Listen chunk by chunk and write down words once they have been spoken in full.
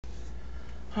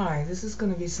Hi, this is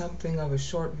going to be something of a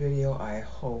short video, I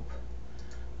hope,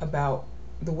 about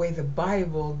the way the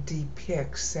Bible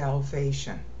depicts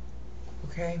salvation.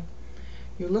 Okay?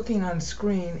 You're looking on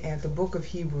screen at the book of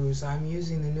Hebrews. I'm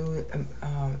using the new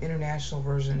international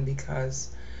version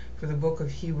because for the book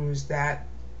of Hebrews, that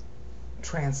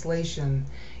translation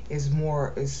is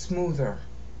smoother,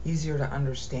 easier to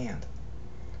understand.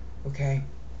 Okay?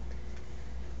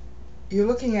 You're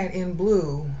looking at in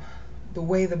blue the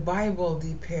way the Bible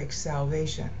depicts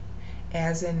salvation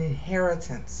as an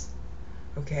inheritance.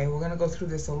 Okay, we're going to go through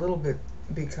this a little bit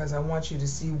because I want you to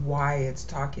see why it's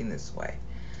talking this way.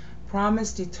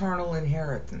 Promised eternal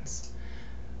inheritance.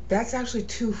 That's actually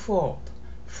twofold.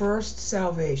 First,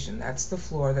 salvation. That's the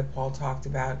floor that Paul talked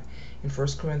about in 1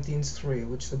 Corinthians 3,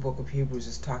 which the book of Hebrews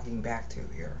is talking back to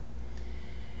here.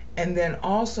 And then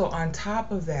also on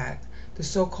top of that, the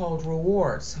so-called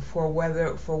rewards for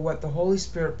what the Holy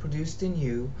Spirit produced in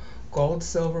you, gold,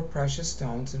 silver, precious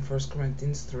stones in 1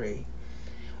 Corinthians 3.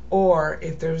 Or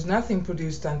if there's nothing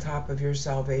produced on top of your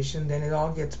salvation, then it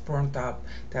all gets burnt up.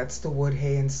 That's the wood,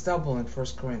 hay, and stubble in 1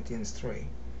 Corinthians 3.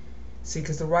 See,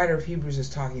 because the writer of Hebrews is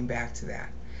talking back to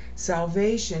that.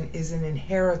 Salvation is an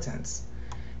inheritance.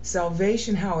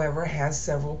 Salvation, however, has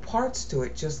several parts to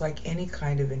it, just like any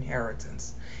kind of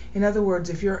inheritance. In other words,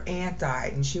 if your aunt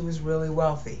died and she was really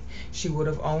wealthy, she would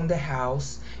have owned a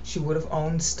house, she would have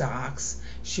owned stocks,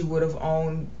 she would have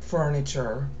owned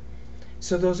furniture.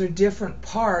 So those are different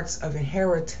parts of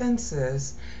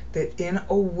inheritances that in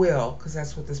a will, because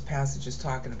that's what this passage is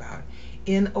talking about,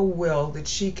 in a will that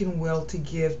she can will to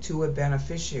give to a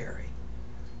beneficiary.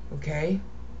 Okay?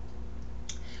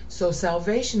 So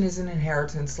salvation is an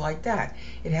inheritance like that.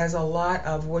 It has a lot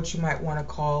of what you might want to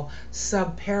call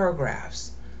subparagraphs.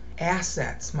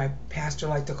 Assets. My pastor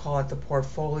liked to call it the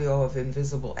portfolio of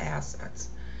invisible assets.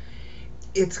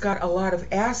 It's got a lot of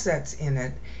assets in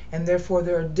it, and therefore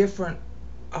there are different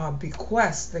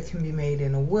bequests that can be made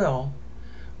in a will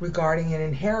regarding an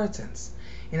inheritance.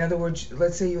 In other words,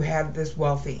 let's say you have this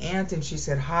wealthy aunt and she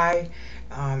said, hi,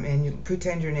 and you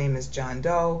pretend your name is John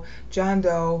Doe. John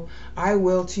Doe, I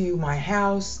will to you my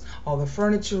house, all the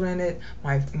furniture in it,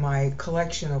 my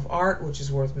collection of art, which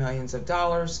is worth millions of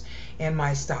dollars, and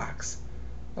my stocks.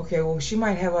 Okay, well, she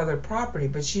might have other property,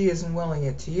 but she isn't willing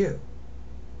it to you.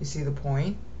 You see the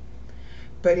point?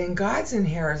 But in God's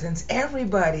inheritance,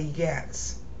 everybody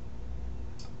gets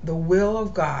the will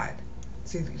of God.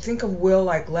 See, think of will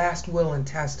like last will and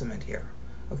testament here,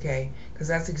 okay? Because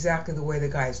that's exactly the way the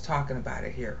guy is talking about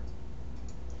it here.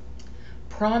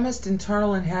 Promised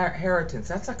eternal inheritance,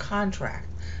 that's a contract.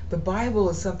 The Bible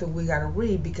is something we got to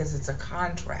read because it's a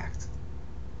contract.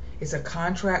 It's a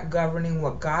contract governing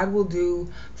what God will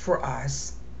do for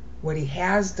us, what he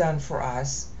has done for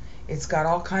us. It's got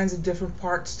all kinds of different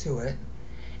parts to it.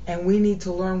 And we need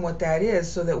to learn what that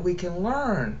is so that we can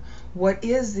learn what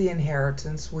is the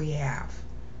inheritance we have.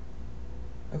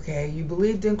 Okay, you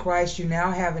believed in Christ, you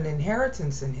now have an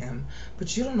inheritance in him,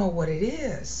 but you don't know what it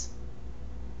is.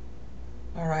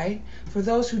 All right, for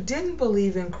those who didn't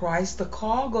believe in Christ, the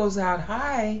call goes out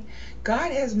high.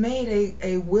 God has made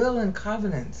a will and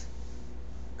covenant.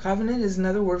 Covenant is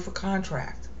another word for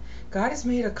contract. God has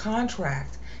made a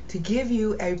contract to give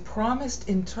you a promised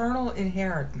eternal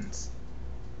inheritance.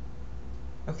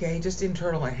 Okay, just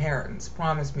internal inheritance.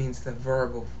 Promise means the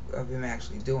verb of him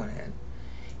actually doing it.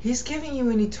 He's giving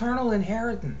you an eternal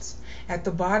inheritance. At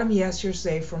the bottom, yes, you're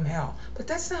saved from hell. But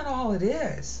that's not all it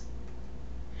is.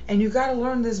 And you got to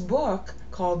learn this book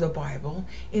called the Bible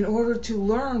in order to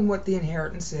learn what the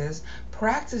inheritance is,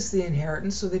 practice the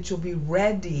inheritance so that you'll be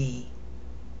ready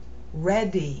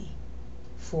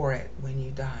for it when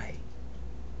you die.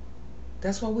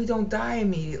 That's why we don't die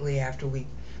immediately after we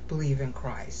believe in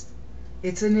Christ.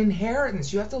 It's an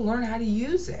inheritance. You have to learn how to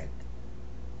use it.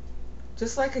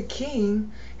 Just like a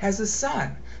king has a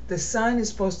son. The son is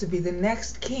supposed to be the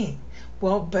next king.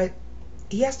 Well, but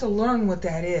he has to learn what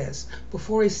that is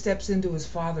before he steps into his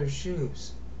father's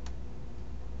shoes.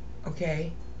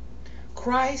 Okay?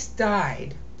 Christ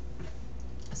died.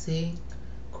 See?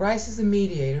 Christ is the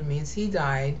mediator, means he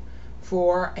died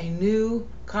for a new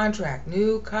contract,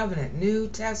 new covenant, new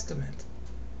testament.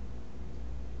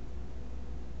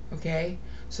 Okay,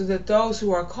 so that those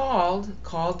who are called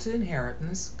to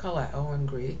inheritance, kaleo in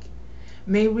Greek,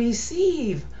 may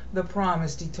receive the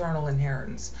promised eternal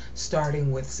inheritance,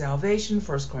 starting with salvation,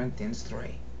 1 Corinthians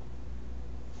 3.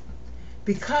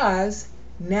 Because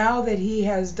now that he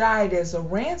has died as a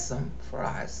ransom for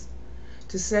us,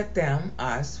 to set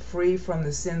us, free from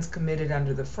the sins committed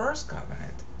under the first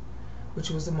covenant, which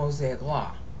was the Mosaic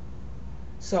law.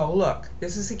 So look,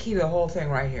 this is the key to the whole thing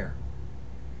right here.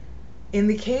 In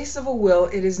the case of a will,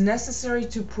 it is necessary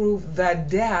to prove the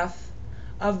death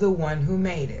of the one who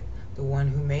made it. The one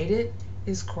who made it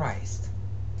is Christ.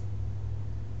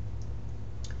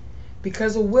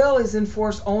 Because a will is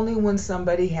enforced only when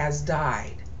somebody has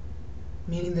died,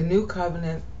 meaning the new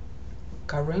covenant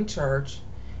covering church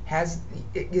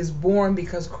is born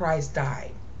because Christ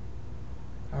died.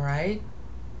 All right?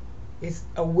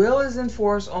 A will is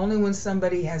enforced only when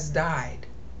somebody has died.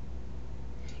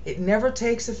 It never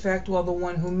takes effect while the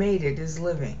one who made it is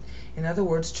living. In other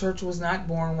words, church was not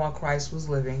born while Christ was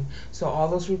living, so all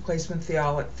those replacement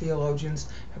theologians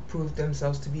have proved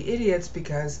themselves to be idiots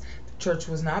because the church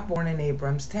was not born in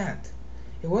Abraham's tent.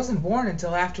 It wasn't born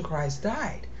until after Christ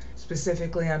died,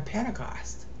 specifically on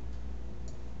Pentecost.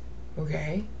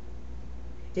 Okay?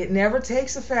 It never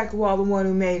takes effect while the one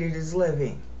who made it is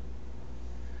living.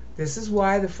 This is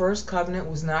why the first covenant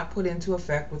was not put into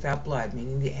effect without blood,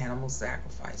 meaning the animal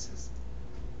sacrifices.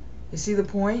 You see the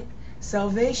point?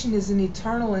 Salvation is an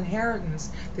eternal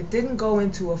inheritance that didn't go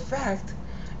into effect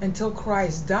until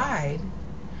Christ died.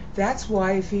 That's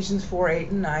why Ephesians 4, 8,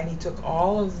 and 9, he took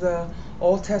all of the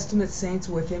Old Testament saints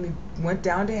with him. He went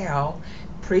down to hell,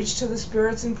 preached to the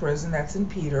spirits in prison, that's in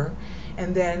Peter,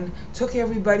 and then took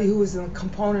everybody who was a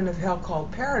component of hell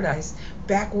called paradise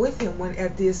back with him when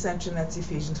at the ascension, that's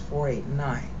Ephesians 4, 8, and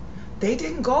 9. They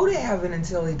didn't go to heaven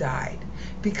until he died,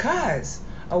 because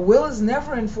a will is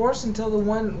never enforced until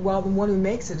while the one who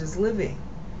makes it is living.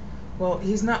 Well,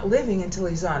 he's not living until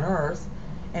he's on earth,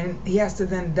 and he has to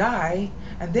then die,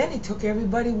 and then he took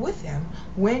everybody with him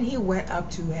when he went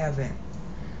up to heaven.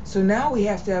 So now we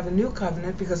have to have a new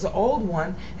covenant because the old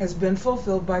one has been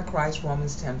fulfilled by Christ,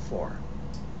 Romans 10:4.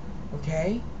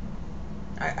 Okay?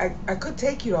 I could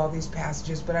take you to all these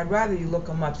passages, but I'd rather you look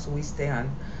them up so we stay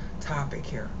on topic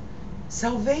here.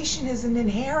 Salvation is an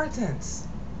inheritance.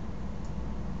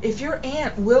 If your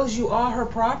aunt wills you all her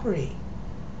property,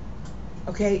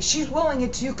 okay, she's willing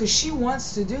it to you because she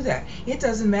wants to do that. It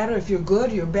doesn't matter if you're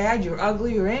good, you're bad, you're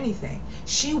ugly, or anything.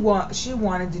 She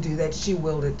wanted to do that. She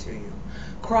willed it to you.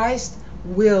 Christ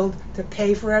willed to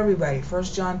pay for everybody. 1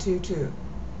 John 2:2.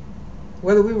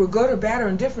 Whether we were good or bad or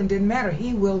indifferent didn't matter.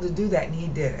 He willed to do that, and he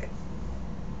did it.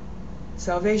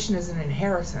 Salvation is an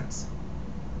inheritance.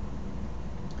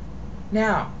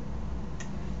 Now,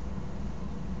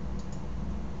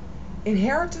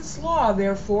 inheritance law,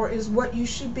 therefore, is what you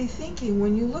should be thinking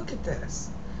when you look at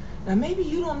this. Now, maybe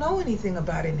you don't know anything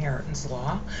about inheritance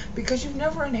law because you've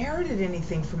never inherited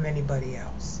anything from anybody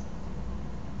else.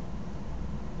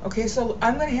 Okay, so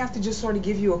I'm going to have to just sort of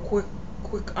give you a quick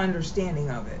understanding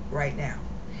of it right now.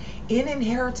 In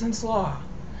inheritance law,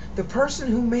 the person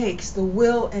who makes the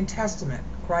will and testament,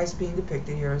 Christ being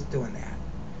depicted here as doing that,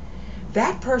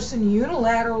 that person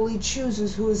unilaterally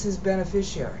chooses who is his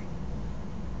beneficiary.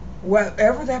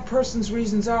 Whatever that person's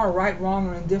reasons are, right, wrong,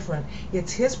 or indifferent,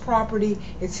 it's his property,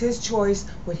 it's his choice,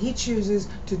 what he chooses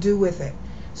to do with it.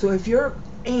 So if your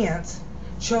aunt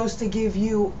chose to give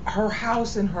you her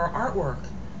house and her artwork,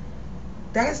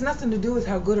 that has nothing to do with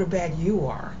how good or bad you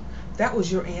are. That was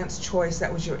your aunt's choice,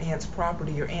 that was your aunt's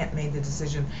property. Your aunt made the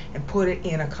decision and put it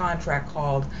in a contract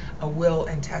called a will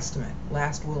and testament,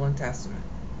 last will and testament.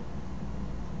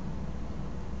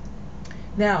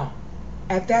 Now,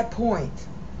 at that point,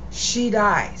 she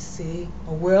dies. See,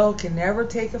 a will can never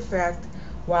take effect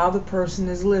while the person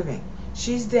is living.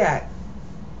 She's dead.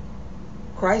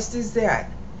 Christ is dead.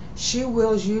 She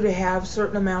wills you to have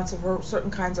certain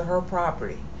kinds of her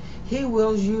property. He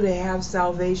wills you to have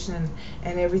salvation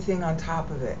and everything on top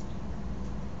of it.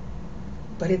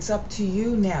 But it's up to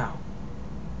you now.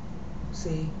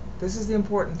 See, this is the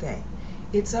important thing.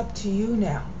 It's up to you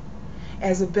now.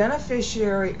 As a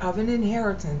beneficiary of an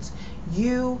inheritance,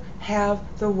 you have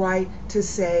the right to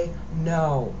say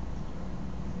no.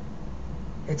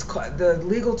 The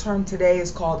legal term today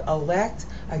is called elect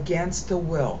against the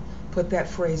will. Put that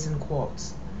phrase in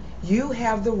quotes. You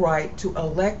have the right to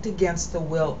elect against the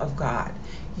will of God.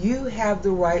 You have the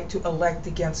right to elect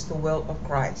against the will of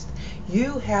Christ.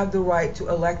 You have the right to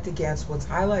elect against what's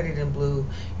highlighted in blue,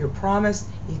 your promised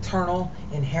eternal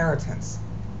inheritance.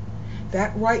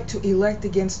 That right to elect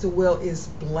against the will is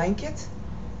blanket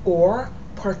or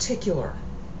particular.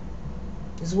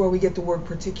 This is where we get the word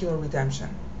particular redemption,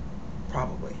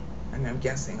 probably. I mean, I'm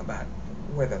guessing about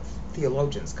where the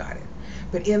theologians got it.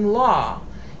 But in law,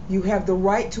 you have the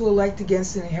right to elect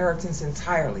against an inheritance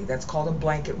entirely. That's called a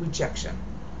blanket rejection.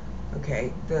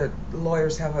 Okay, the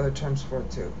lawyers have other terms for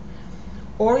it too.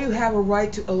 Or you have a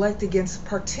right to elect against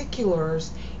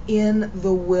particulars in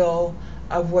the will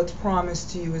of what's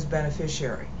promised to you as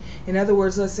beneficiary. In other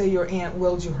words, let's say your aunt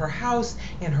willed you her house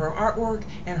and her artwork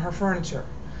and her furniture.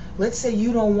 Let's say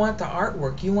you don't want the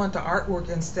artwork. You want the artwork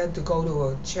instead to go to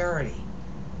a charity.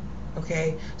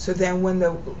 Okay? So then when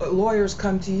the lawyers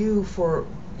come to you for,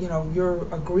 you're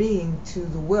agreeing to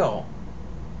the will,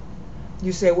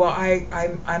 you say, well,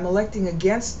 I'm electing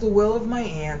against the will of my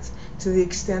aunt to the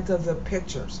extent of the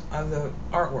pictures, of the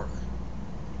artwork.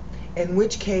 In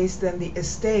which case, then the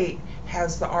estate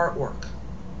has the artwork.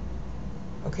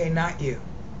 Okay, not you.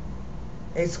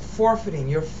 It's forfeiting.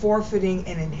 You're forfeiting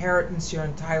an inheritance you're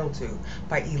entitled to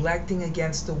by electing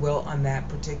against the will on that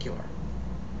particular.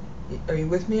 Are you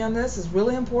with me on this? It's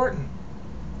really important,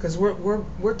 because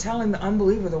we're telling the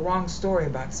unbeliever the wrong story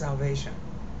about salvation.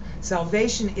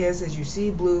 Salvation is, as you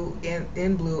see blue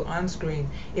in blue on screen,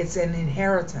 it's an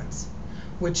inheritance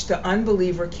which the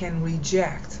unbeliever can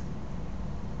reject.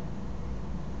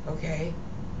 Okay?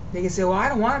 They can say, well, I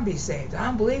don't want to be saved. I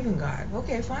don't believe in God.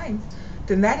 Okay, fine.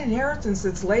 Then that inheritance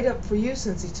that's laid up for you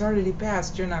since eternity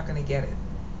past, you're not going to get it.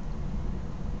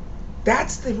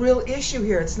 That's the real issue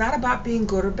here. It's not about being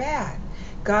good or bad.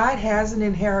 God has an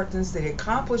inheritance that He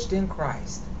accomplished in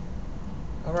Christ.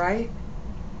 All right?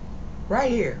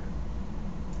 Right here.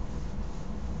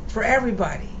 For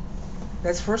everybody.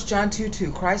 That's 1 John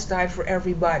 2:2. Christ died for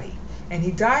everybody. And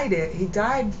He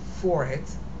died for it.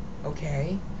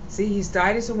 Okay? See, He's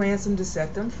died as a ransom to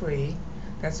set them free.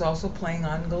 That's also playing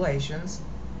on Galatians.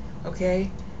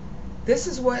 Okay? This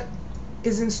is what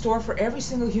is in store for every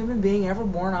single human being ever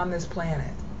born on this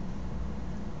planet.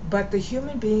 But the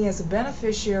human being, as a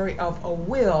beneficiary of a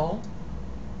will,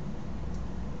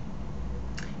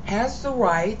 has the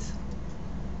right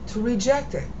to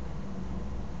reject it.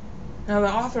 Now, the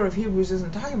author of Hebrews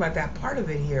isn't talking about that part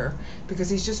of it here, because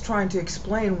he's just trying to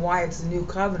explain why it's the New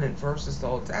Covenant versus the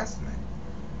Old Testament.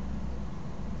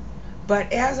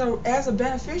 But as a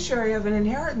beneficiary of an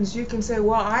inheritance, you can say,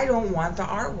 well, I don't want the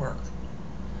artwork.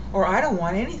 Or I don't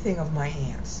want anything of my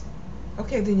aunt's.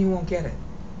 Okay, then you won't get it.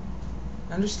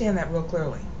 Understand that real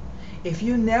clearly. If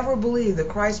you never believe that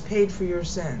Christ paid for your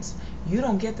sins, you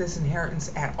don't get this inheritance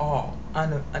at all.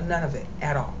 None of it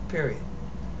at all, period.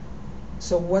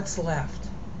 So what's left?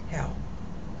 Hell.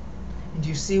 And do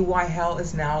you see why hell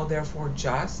is now therefore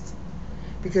just?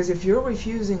 Because if you're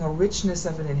refusing a richness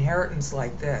of an inheritance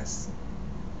like this,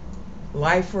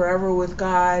 life forever with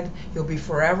God, you'll be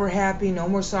forever happy, no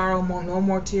more sorrow, no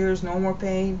more tears, no more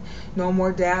pain, no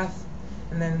more death,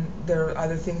 and then there are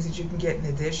other things that you can get in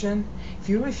addition. If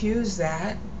you refuse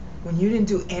that, when you didn't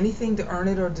do anything to earn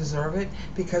it or deserve it,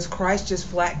 because Christ just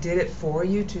flat did it for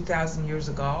you 2,000 years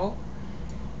ago,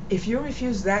 if you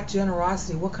refuse that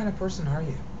generosity, what kind of person are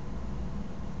you?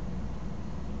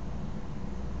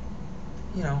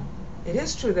 It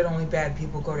is true that only bad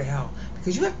people go to hell,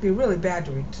 because you have to be really bad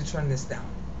to turn this down.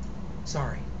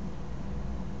 Sorry.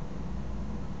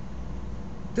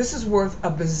 This is worth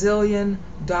 $1 bazillion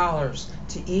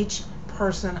to each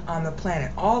person on the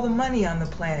planet. All the money on the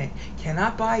planet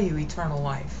cannot buy you eternal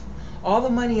life. All the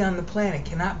money on the planet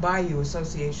cannot buy you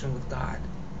association with God.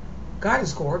 God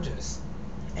is gorgeous.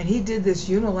 And He did this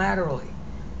unilaterally.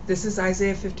 This is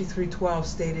Isaiah 53:12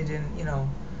 stated in,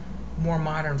 more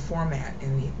modern format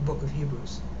in the book of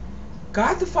Hebrews.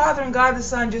 God the Father and God the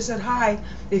Son just said, hi,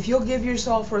 if you'll give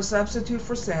yourself for a substitute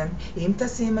for sin, im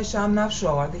tasim hasham nafsho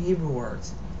are the Hebrew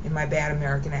words in my bad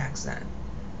American accent.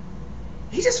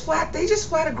 They just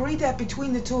flat agreed that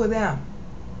between the two of them.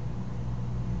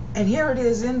 And here it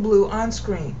is in blue on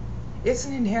screen. It's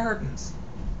an inheritance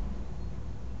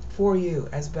for you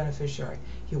as beneficiary.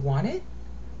 You want it?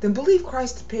 Then believe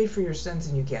Christ paid for your sins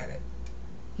and you get it.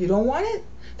 You don't want it?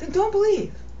 Then don't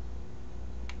believe.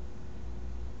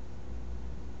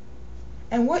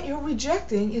 And what you're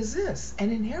rejecting is this,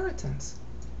 an inheritance.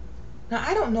 Now,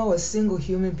 I don't know a single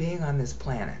human being on this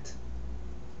planet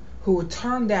who would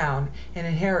turn down an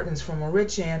inheritance from a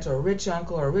rich aunt or a rich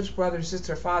uncle or a rich brother,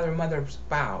 sister, father, mother,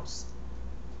 spouse.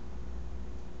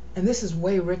 And this is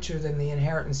way richer than the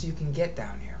inheritance you can get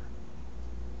down here.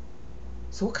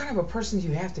 So what kind of a person do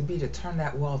you have to be to turn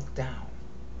that wealth down?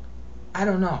 I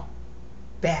don't know.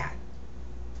 Bad.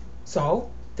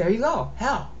 So, there you go.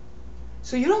 Hell.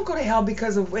 So you don't go to hell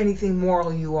because of anything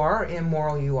moral you are or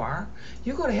immoral you are.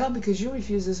 You go to hell because you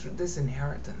refuse this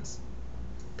inheritance.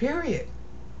 Period.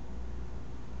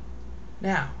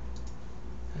 Now,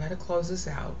 I got to close this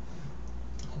out.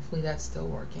 Hopefully that's still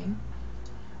working.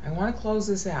 I want to close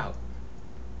this out.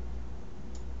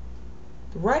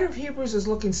 The writer of Hebrews is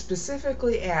looking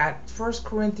specifically at 1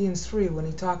 Corinthians 3 when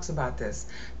he talks about this.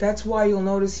 That's why you'll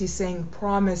notice he's saying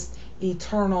promised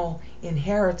eternal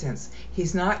inheritance.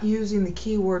 He's not using the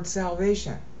key word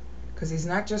salvation, because he's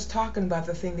not just talking about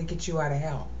the thing that gets you out of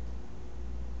hell.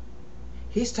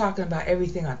 He's talking about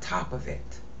everything on top of it.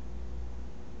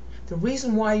 The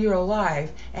reason why you're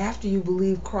alive after you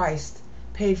believe Christ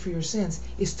paid for your sins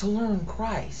is to learn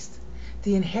Christ.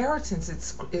 The inheritance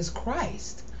is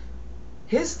Christ.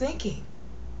 His thinking.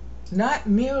 Not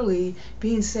merely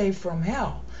being saved from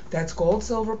hell. That's gold,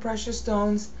 silver, precious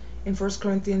stones in 1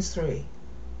 Corinthians 3.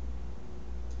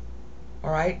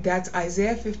 All right, that's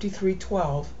Isaiah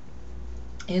 53:12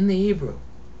 in the Hebrew.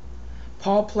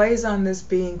 Paul plays on this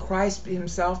being Christ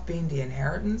himself being the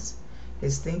inheritance,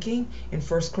 his thinking in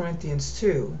 1 Corinthians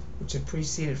 2, which had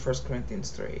preceded 1 Corinthians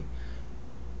 3.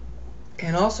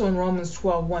 And also in Romans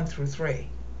 12:1 through 3.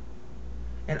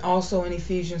 And also in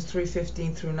Ephesians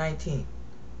 3:15 through 19.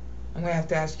 I'm going to have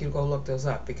to ask you to go look those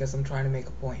up because I'm trying to make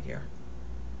a point here.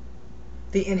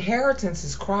 The inheritance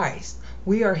is Christ.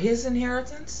 We are his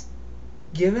inheritance,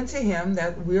 given to him,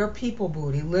 that we are people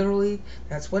booty. Literally,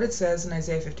 that's what it says in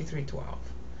Isaiah 53:12.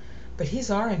 But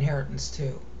he's our inheritance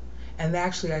too. And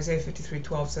actually Isaiah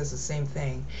 53:12 says the same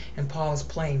thing, and Paul is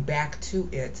playing back to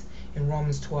it in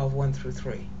Romans 12:1 through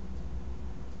 3.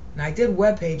 Now I did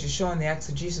web pages showing the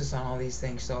exegesis on all these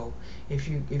things, so if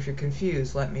you're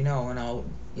confused, let me know and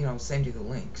I'll send you the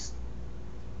links.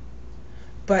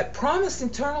 But promised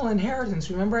eternal inheritance,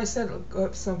 remember I said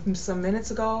some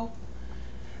minutes ago,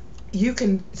 you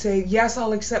can say, yes,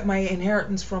 I'll accept my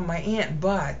inheritance from my aunt,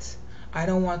 but I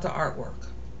don't want the artwork.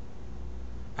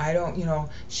 I don't,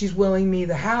 she's willing me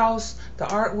the house, the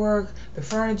artwork, the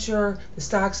furniture, the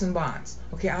stocks and bonds.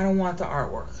 Okay, I don't want the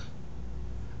artwork.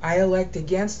 I elect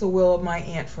against the will of my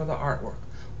aunt for the artwork.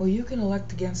 Well, you can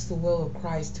elect against the will of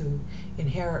Christ to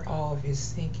inherit all of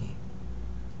his thinking.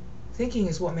 Thinking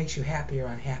is what makes you happy or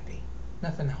unhappy,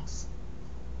 nothing else.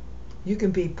 You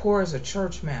can be poor as a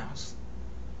church mouse,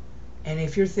 and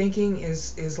if your thinking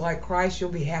is like Christ, you'll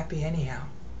be happy anyhow.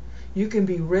 You can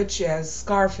be rich as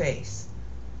Scarface,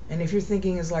 and if your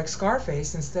thinking is like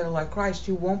Scarface instead of like Christ,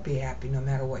 you won't be happy no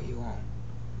matter what you own.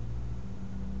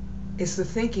 It's the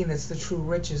thinking that's the true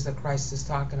riches that Christ is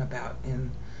talking about in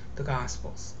the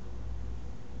Gospels.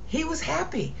 He was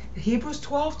happy. Hebrews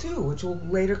 12:2, which will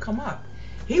later come up.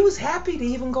 He was happy to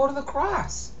even go to the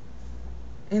cross.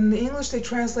 In the English they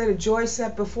translated joy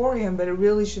set before him, but it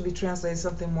really should be translated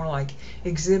something more like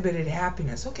exhibited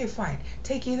happiness. Okay, fine.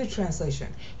 Take either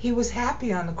translation. He was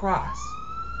happy on the cross.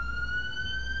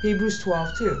 Hebrews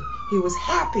 12:2. He was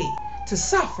happy to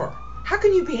suffer. How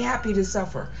can you be happy to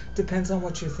suffer? Depends on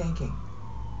what you're thinking.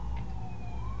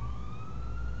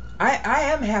 I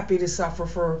am happy to suffer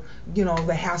for,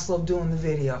 the hassle of doing the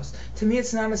videos. To me,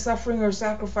 it's not a suffering or a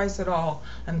sacrifice at all.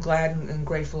 I'm glad and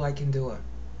grateful I can do it.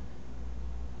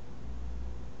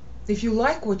 If you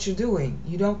like what you're doing,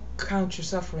 you don't count your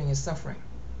suffering as suffering.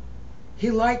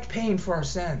 He liked paying for our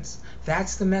sins.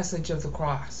 That's the message of the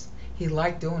cross. He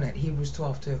liked doing it, Hebrews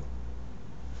 12:2.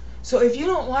 So if you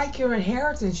don't like your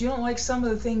inheritance, you don't like some of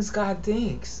the things God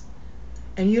thinks,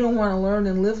 and you don't want to learn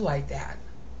and live like that,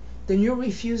 then you're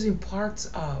refusing parts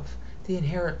of the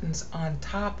inheritance on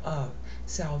top of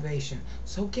salvation.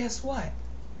 So guess what?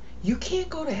 You can't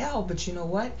go to hell, but you know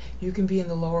what? You can be in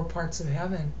the lower parts of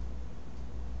heaven.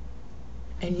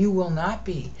 And you will not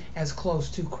be as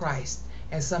close to Christ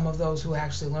as some of those who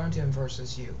actually learned him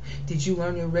versus you. Did you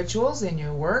learn your rituals and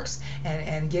your works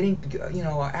and getting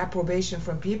approbation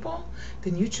from people?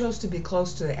 Then you chose to be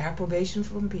close to the approbation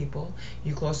from people.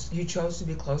 You chose to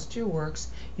be close to your works.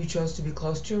 You chose to be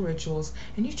close to your rituals,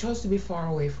 and you chose to be far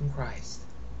away from Christ.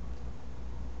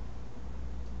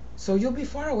 So you'll be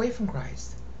far away from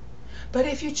Christ. But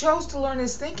if you chose to learn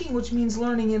his thinking, which means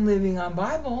learning and living on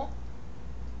Bible,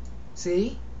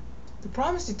 see, the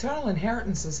promised eternal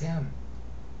inheritance is him.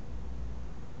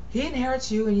 He inherits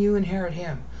you and you inherit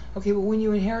him. Okay, but when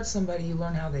you inherit somebody, you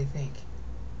learn how they think.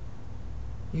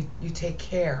 You take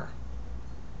care.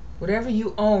 Whatever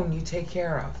you own, you take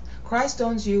care of. Christ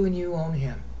owns you and you own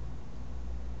him.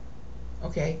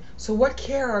 Okay, so what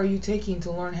care are you taking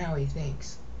to learn how he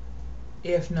thinks?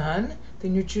 If none,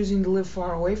 then you're choosing to live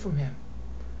far away from him.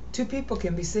 Two people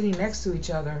can be sitting next to each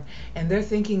other and their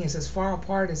thinking is as far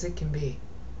apart as it can be.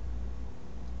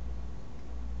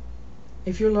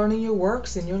 If you're learning your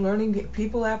works and you're learning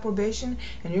people approbation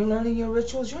and you're learning your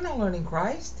rituals, you're not learning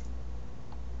Christ.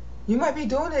 You might be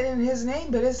doing it in his name,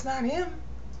 but it's not him.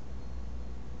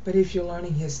 But if you're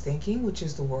learning his thinking, which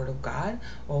is the Word of God,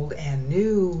 Old and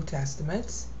New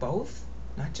Testaments, both,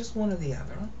 not just one or the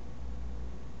other,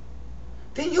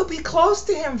 then you'll be close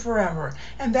to him forever.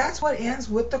 And that's what ends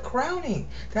with the crowning.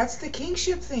 That's the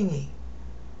kingship thingy.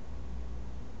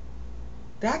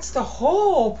 That's the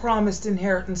whole promised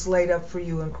inheritance laid up for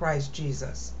you in Christ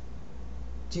Jesus.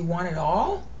 Do you want it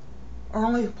all or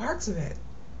only parts of it?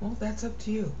 Well, that's up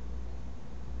to you.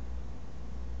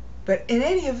 But in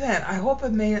any event, I hope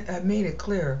I've made it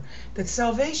clear that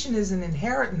salvation is an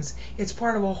inheritance. It's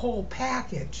part of a whole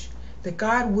package that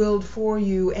God willed for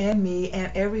you and me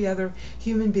and every other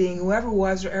human being who ever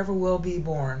was or ever will be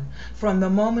born from the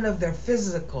moment of their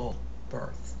physical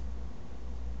birth.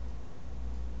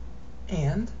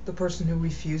 And the person who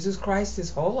refuses Christ his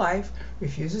whole life,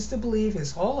 refuses to believe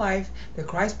his whole life that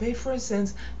Christ paid for his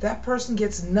sins, that person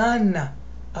gets none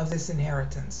of this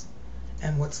inheritance.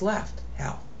 And what's left?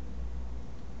 Hell.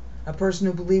 A person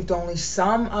who believed only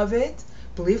some of it,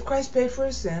 believed Christ paid for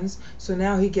his sins, so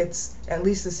now he gets at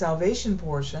least the salvation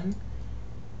portion,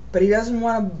 but he doesn't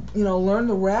want to, learn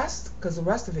the rest, because the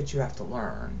rest of it you have to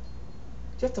learn.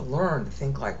 You have to learn to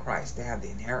think like Christ to have the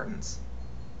inheritance.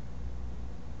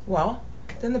 Well,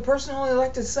 then the person who only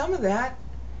elected some of that,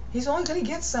 he's only going to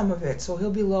get some of it, so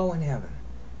he'll be low in heaven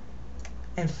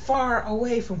and far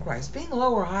away from Christ. Being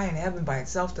low or high in heaven by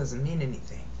itself doesn't mean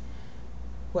anything.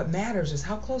 What matters is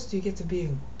how close do you get to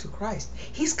being to Christ.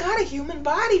 He's got a human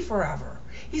body forever.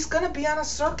 He's going to be on a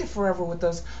circuit forever with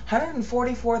those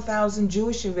 144,000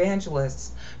 Jewish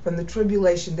evangelists from the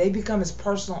tribulation. They become his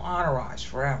personal entourage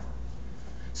forever.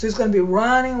 So he's going to be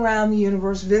running around the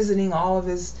universe visiting all of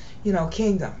his,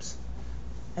 kingdoms.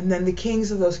 And then the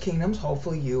kings of those kingdoms,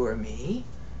 hopefully you or me,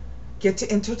 get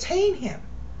to entertain him.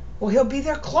 Well, he'll be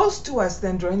there close to us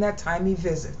then during that time he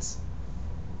visits.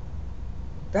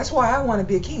 That's why I want to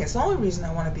be a king. It's the only reason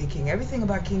I want to be a king. Everything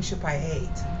about kingship I hate,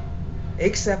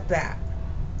 except that.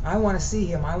 I want to see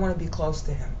him. I want to be close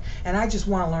to him. And I just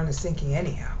want to learn his thinking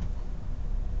anyhow.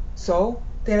 So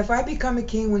then if I become a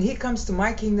king, when he comes to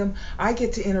my kingdom, I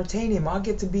get to entertain him. I'll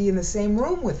get to be in the same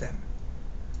room with him.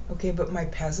 Okay, but my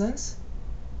peasants,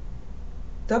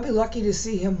 they'll be lucky to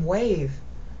see him wave,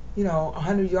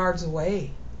 100 yards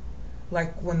away.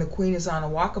 Like when the queen is on a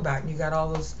walkabout and you got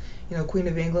all those, Queen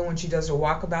of England when she does her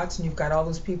walkabouts and you've got all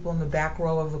those people in the back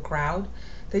row of the crowd.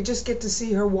 They just get to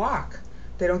see her walk.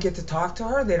 They don't get to talk to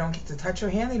her. They don't get to touch her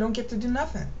hand. They don't get to do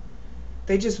nothing.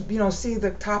 They just, see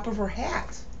the top of her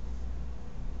hat.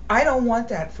 I don't want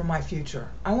that for my future.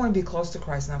 I want to be close to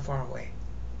Christ, not far away.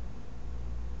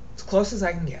 As close as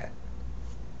I can get.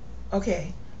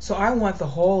 Okay, so I want the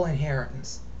whole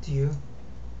inheritance. Do you?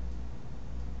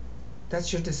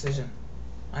 That's your decision.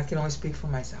 I can only speak for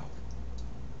myself.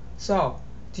 So,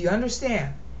 do you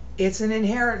understand? It's an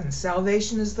inheritance.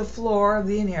 Salvation is the floor of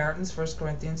the inheritance, 1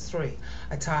 Corinthians 3.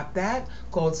 Atop that,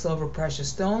 gold, silver, precious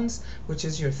stones, which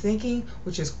is your thinking,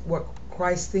 which is what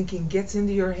Christ's thinking gets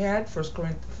into your head, 1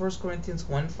 Corinthians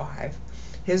 1:5.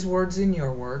 His words in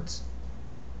your words.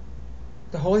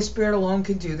 The Holy Spirit alone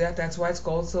could do that. That's why it's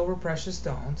gold, silver, precious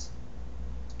stones.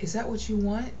 Is that what you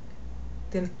want?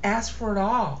 Then ask for it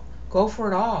all. Go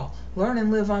for it all. Learn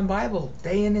and live on Bible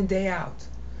day in and day out.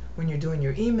 When you're doing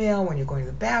your email, when you're going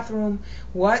to the bathroom,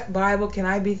 what Bible can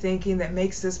I be thinking that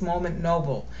makes this moment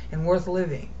noble and worth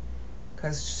living?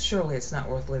 Because surely it's not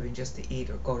worth living just to eat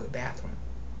or go to the bathroom.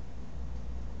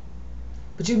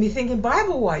 But you can be thinking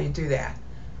Bible while you do that.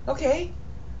 Okay,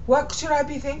 what should I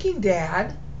be thinking,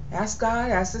 Dad? Ask God,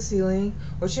 ask the ceiling.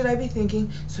 What should I be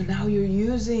thinking? So now you're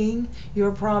using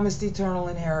your promised eternal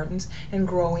inheritance and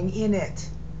growing in it.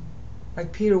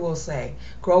 Like Peter will say,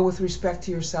 grow with respect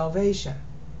to your salvation.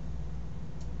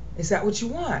 Is that what you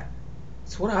want?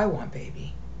 It's what I want,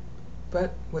 baby.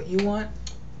 But what you want,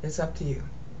 it's up to you.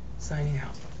 Signing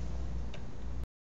out.